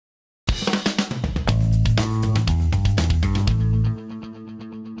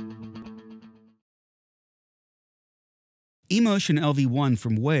eMotion LV1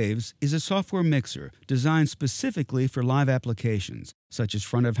 from Waves is a software mixer designed specifically for live applications, such as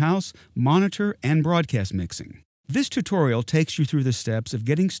front of house, monitor, and broadcast mixing. This tutorial takes you through the steps of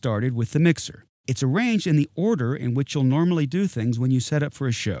getting started with the mixer. It's arranged in the order in which you'll normally do things when you set up for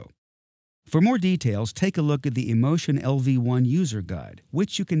a show. For more details, take a look at the eMotion LV1 user guide,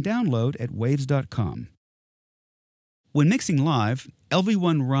 which you can download at waves.com. When mixing live,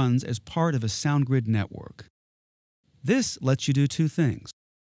 LV1 runs as part of a SoundGrid network. This lets you do two things.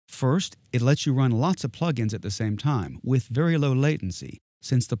 First, it lets you run lots of plugins at the same time with very low latency,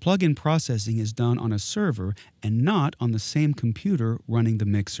 since the plugin processing is done on a server and not on the same computer running the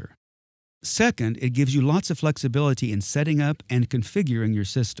mixer. Second, it gives you lots of flexibility in setting up and configuring your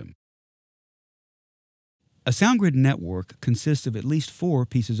system. A SoundGrid network consists of at least 4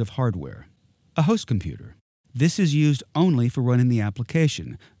 pieces of hardware. A host computer. This is used only for running the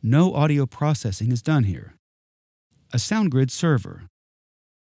application. No audio processing is done here. A SoundGrid server.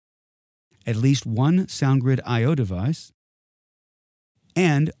 At least one SoundGrid I/O device.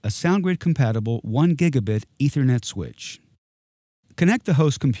 And a SoundGrid-compatible 1 gigabit Ethernet switch. Connect the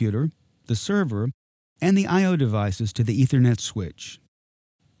host computer, the server, and the I/O devices to the Ethernet switch.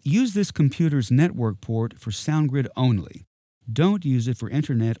 Use this computer's network port for SoundGrid only. Don't use it for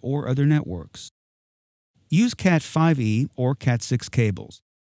Internet or other networks. Use Cat5e or Cat6 cables.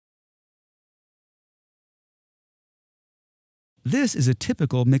 This is a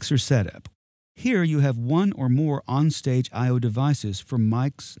typical mixer setup. Here you have one or more on-stage I/O devices for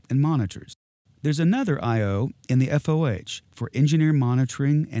mics and monitors. There's another I/O in the FOH for engineer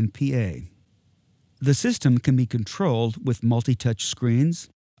monitoring and PA. The system can be controlled with multi-touch screens,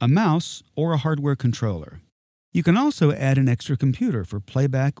 a mouse, or a hardware controller. You can also add an extra computer for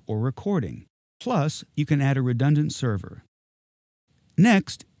playback or recording. Plus, you can add a redundant server.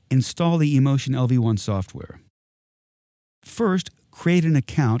 Next, install the eMotion LV1 software. First, create an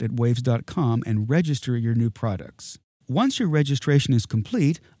account at waves.com and register your new products. Once your registration is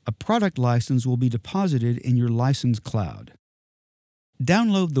complete, a product license will be deposited in your license cloud.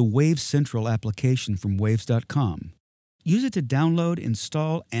 Download the Waves Central application from waves.com. Use it to download,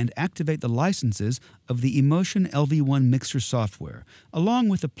 install, and activate the licenses of the eMotion LV1 mixer software, along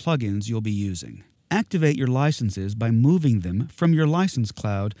with the plugins you'll be using. Activate your licenses by moving them from your license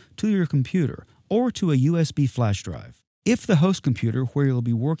cloud to your computer or to a USB flash drive. If the host computer where you'll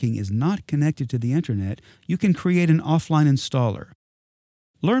be working is not connected to the Internet, you can create an offline installer.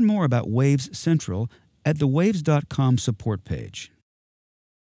 Learn more about Waves Central at the waves.com support page.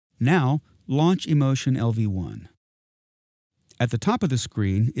 Now, launch eMotion LV1. At the top of the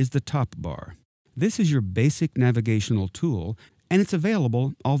screen is the top bar. This is your basic navigational tool, and it's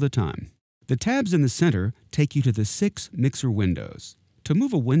available all the time. The tabs in the center take you to the 6 mixer windows. To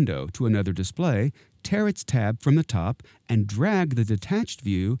move a window to another display, tear its tab from the top and drag the detached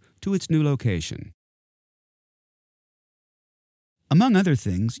view to its new location. Among other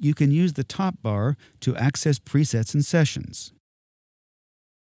things, you can use the top bar to access presets and sessions,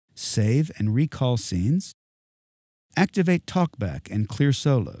 save and recall scenes, activate talkback and clear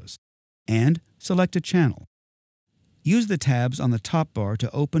solos, and select a channel. Use the tabs on the top bar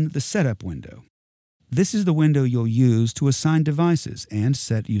to open the Setup window. This is the window you'll use to assign devices and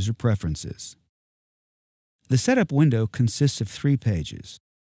set user preferences. The Setup window consists of 3 pages.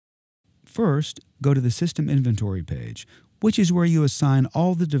 First, go to the System Inventory page, which is where you assign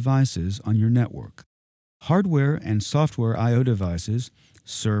all the devices on your network. Hardware and software I/O devices,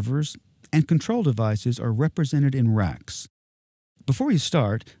 servers, and control devices are represented in racks. Before you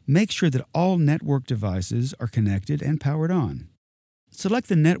start, make sure that all network devices are connected and powered on. Select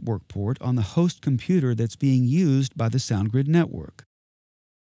the network port on the host computer that's being used by the SoundGrid network.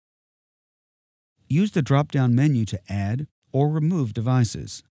 Use the drop-down menu to add or remove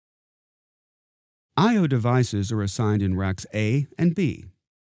devices. I/O devices are assigned in racks A and B.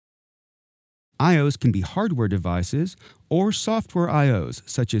 I/Os can be hardware devices or software I/Os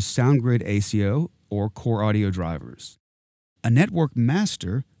such as SoundGrid ACO or core audio drivers. A network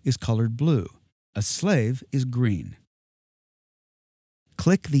master is colored blue. A slave is green.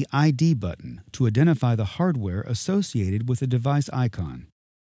 Click the ID button to identify the hardware associated with the device icon.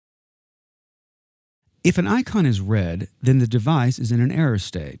 If an icon is red, then the device is in an error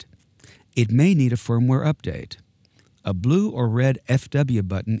state. It may need a firmware update. A blue or red FW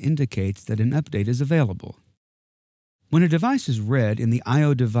button indicates that an update is available. When a device is red in the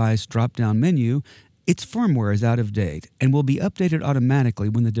I/O device drop-down menu, its firmware is out of date and will be updated automatically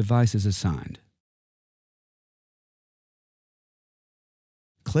when the device is assigned.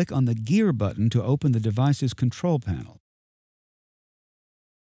 Click on the Gear button to open the device's control panel.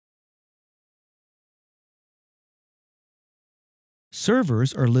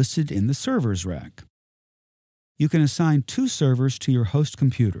 Servers are listed in the Servers rack. You can assign 2 servers to your host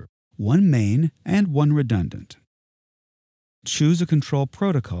computer, one main and one redundant. Choose a control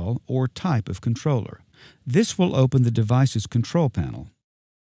protocol or type of controller. This will open the device's control panel.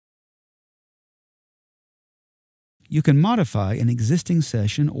 You can modify an existing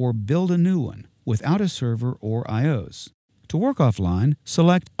session or build a new one without a server or I/Os. To work offline,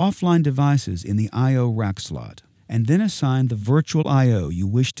 select Offline Devices in the I/O rack slot, and then assign the virtual I/O you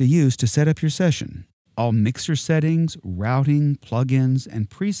wish to use to set up your session. All mixer settings, routing, plugins, and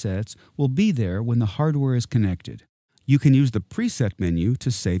presets will be there when the hardware is connected. You can use the preset menu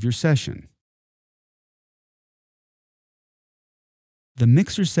to save your session. The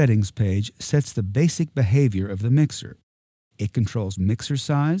Mixer Settings page sets the basic behavior of the mixer. It controls mixer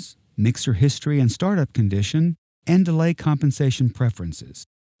size, mixer history and startup condition, and delay compensation preferences.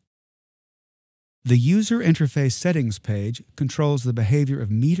 The User Interface Settings page controls the behavior of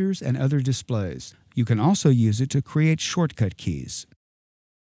meters and other displays. You can also use it to create shortcut keys.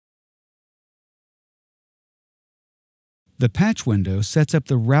 The Patch window sets up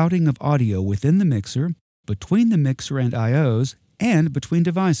the routing of audio within the mixer, between the mixer and I/Os, and between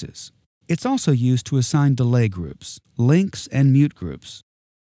devices. It's also used to assign delay groups, links, and mute groups.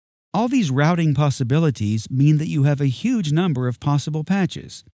 All these routing possibilities mean that you have a huge number of possible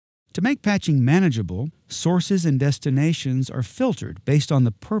patches. To make patching manageable, sources and destinations are filtered based on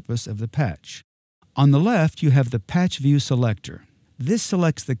the purpose of the patch. On the left, you have the Patch View selector. This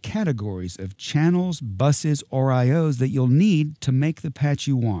selects the categories of channels, buses, or I/Os that you'll need to make the patch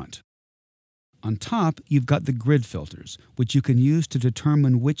you want. On top, you've got the grid filters, which you can use to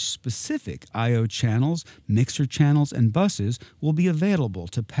determine which specific I/O channels, mixer channels, and buses will be available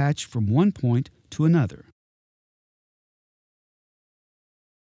to patch from one point to another.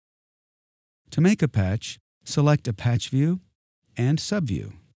 To make a patch, select a patch view and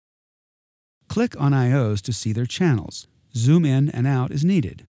subview. Click on I/Os to see their channels. Zoom in and out as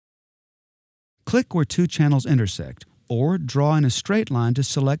needed. Click where 2 channels intersect, or draw in a straight line to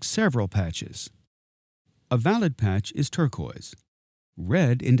select several patches. A valid patch is turquoise.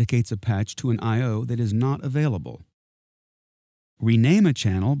 Red indicates a patch to an I/O that is not available. Rename a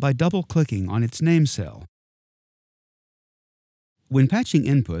channel by double-clicking on its name cell. When patching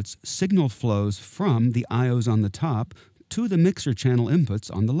inputs, signal flows from the I/Os on the top to the mixer channel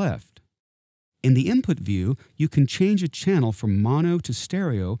inputs on the left. In the input view, you can change a channel from mono to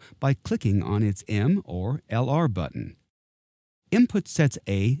stereo by clicking on its M or LR button. Input sets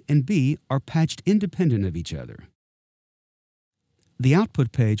A and B are patched independent of each other. The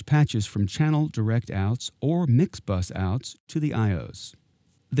output page patches from channel direct outs or mix bus outs to the I/Os.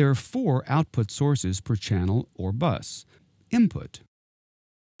 There are 4 output sources per channel or bus: input,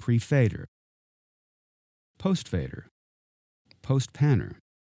 pre-fader, post-fader, post-panner.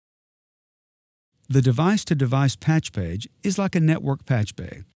 The device-to-device patch page is like a network patch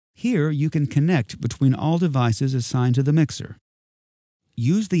bay. Here you can connect between all devices assigned to the mixer.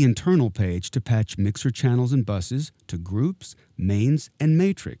 Use the internal page to patch mixer channels and buses to groups, mains, and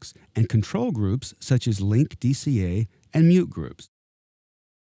matrix, and control groups such as link DCA and mute groups.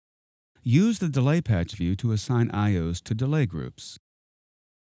 Use the delay patch view to assign I/Os to delay groups.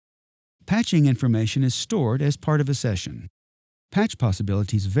 Patching information is stored as part of a session. Patch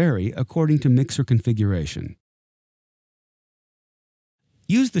possibilities vary according to mixer configuration.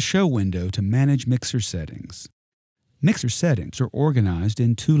 Use the Show window to manage mixer settings. Mixer settings are organized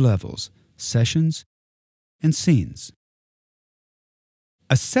in 2 levels: Sessions and Scenes.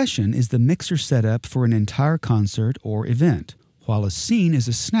 A session is the mixer setup for an entire concert or event, while a scene is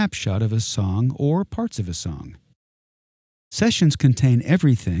a snapshot of a song or parts of a song. Sessions contain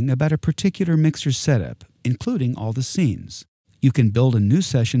everything about a particular mixer setup, including all the scenes. You can build a new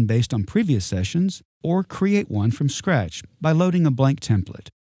session based on previous sessions or create one from scratch by loading a blank template.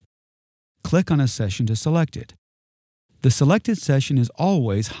 Click on a session to select it. The selected session is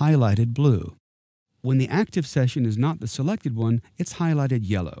always highlighted blue. When the active session is not the selected one, it's highlighted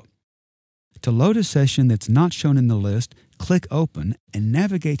yellow. To load a session that's not shown in the list, click Open and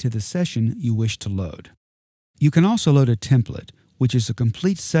navigate to the session you wish to load. You can also load a template, which is a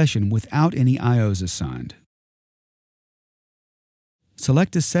complete session without any I/Os assigned.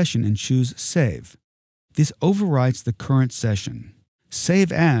 Select a session and choose Save. This overwrites the current session.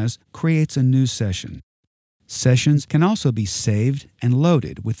 Save As creates a new session. Sessions can also be saved and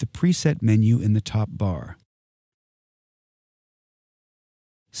loaded with the preset menu in the top bar.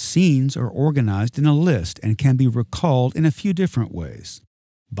 Scenes are organized in a list and can be recalled in a few different ways: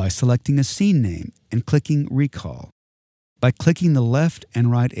 by selecting a scene name and clicking Recall, by clicking the left and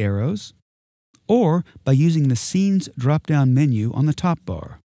right arrows, or by using the Scenes drop-down menu on the top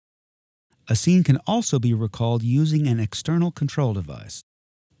bar. A scene can also be recalled using an external control device.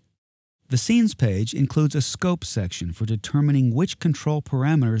 The Scenes page includes a scope section for determining which control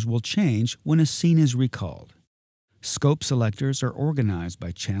parameters will change when a scene is recalled. Scope selectors are organized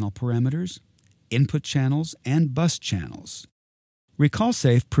by channel parameters, input channels, and bus channels. Recall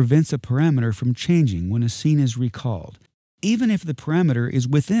Safe prevents a parameter from changing when a scene is recalled, even if the parameter is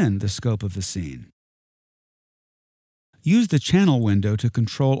within the scope of the scene. Use the Channel window to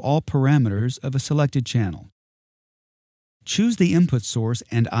control all parameters of a selected channel. Choose the input source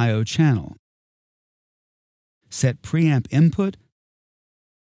and I/O channel. Set preamp input,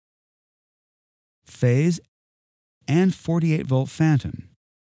 phase, and 48-volt phantom.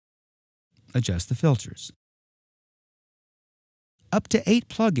 Adjust the filters. Up to 8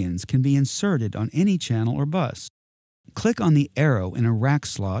 plugins can be inserted on any channel or bus. Click on the arrow in a rack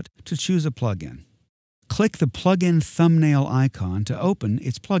slot to choose a plugin. Click the plugin thumbnail icon to open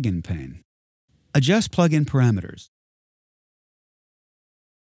its plugin pane. Adjust plugin parameters.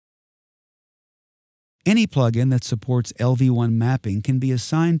 Any plugin that supports LV1 mapping can be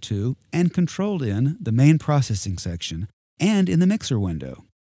assigned to and controlled in the main processing section and in the mixer window.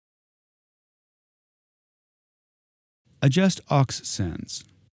 Adjust aux sends.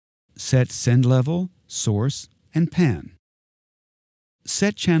 Set send level, source, and pan.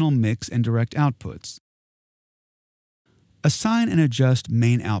 Set channel mix and direct outputs. Assign and adjust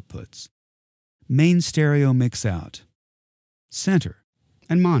main outputs. Main stereo mix out, center,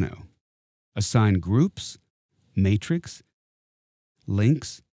 and mono. Assign groups, matrix,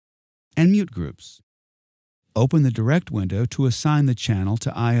 links, and mute groups. Open the direct window to assign the channel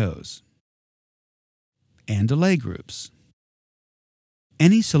to I/Os. And delay groups.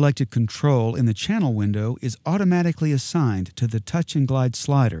 Any selected control in the channel window is automatically assigned to the touch and glide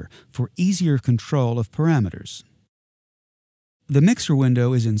slider for easier control of parameters. The mixer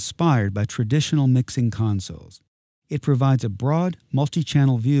window is inspired by traditional mixing consoles. It provides a broad,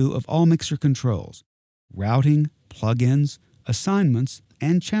 multi-channel view of all mixer controls, routing, plugins, assignments,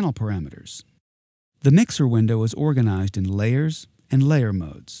 and channel parameters. The mixer window is organized in layers and layer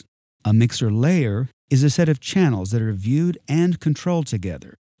modes. A mixer layer is a set of channels that are viewed and controlled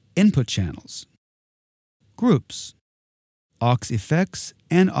together. Input channels, groups, aux effects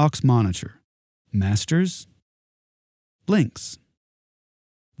and aux monitor, masters, links.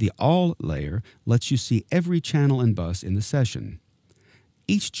 The All layer lets you see every channel and bus in the session.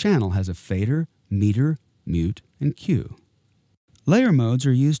 Each channel has a fader, meter, mute, and cue. Layer modes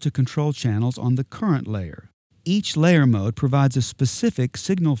are used to control channels on the current layer. Each layer mode provides a specific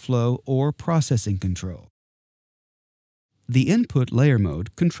signal flow or processing control. The input layer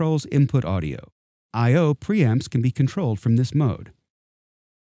mode controls input audio. I/O preamps can be controlled from this mode.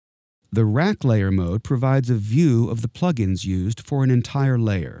 The rack layer mode provides a view of the plugins used for an entire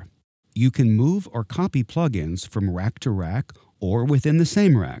layer. You can move or copy plugins from rack to rack or within the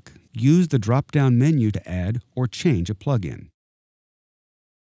same rack. Use the drop-down menu to add or change a plugin.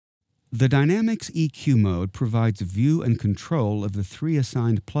 The Dynamics EQ mode provides view and control of the 3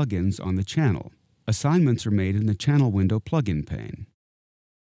 assigned plugins on the channel. Assignments are made in the channel window plugin pane.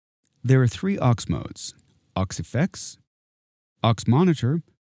 There are 3 aux modes: aux effects, aux monitor,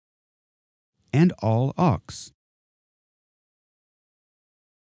 and all aux.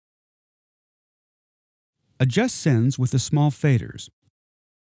 Adjust sends with the small faders,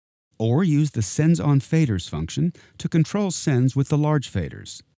 or use the Sends on Faders function to control sends with the large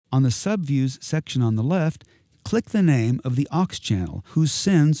faders. On the Subviews section on the left, click the name of the aux channel whose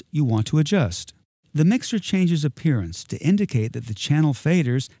sends you want to adjust. The mixer changes appearance to indicate that the channel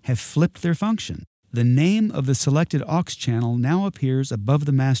faders have flipped their function. The name of the selected aux channel now appears above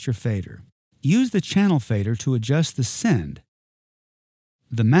the master fader. Use the channel fader to adjust the send.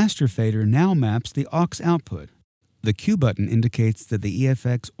 The master fader now maps the aux output. The Q button indicates that the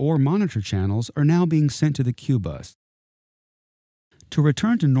EFX or monitor channels are now being sent to the Q bus. To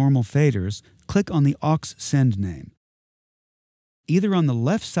return to normal faders, click on the aux send name, either on the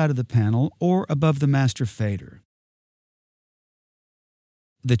left side of the panel or above the master fader.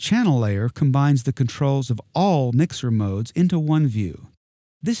 The channel layer combines the controls of all mixer modes into one view.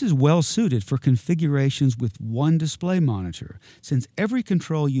 This is well suited for configurations with one display monitor, since every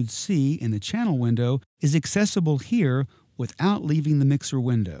control you'd see in the channel window is accessible here without leaving the mixer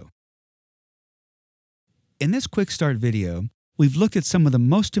window. In this quick start video, we've looked at some of the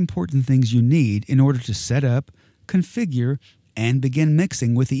most important things you need in order to set up, configure, and begin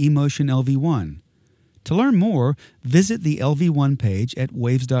mixing with the eMotion LV1. To learn more, visit the LV1 page at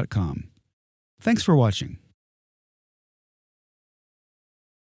waves.com. Thanks for watching.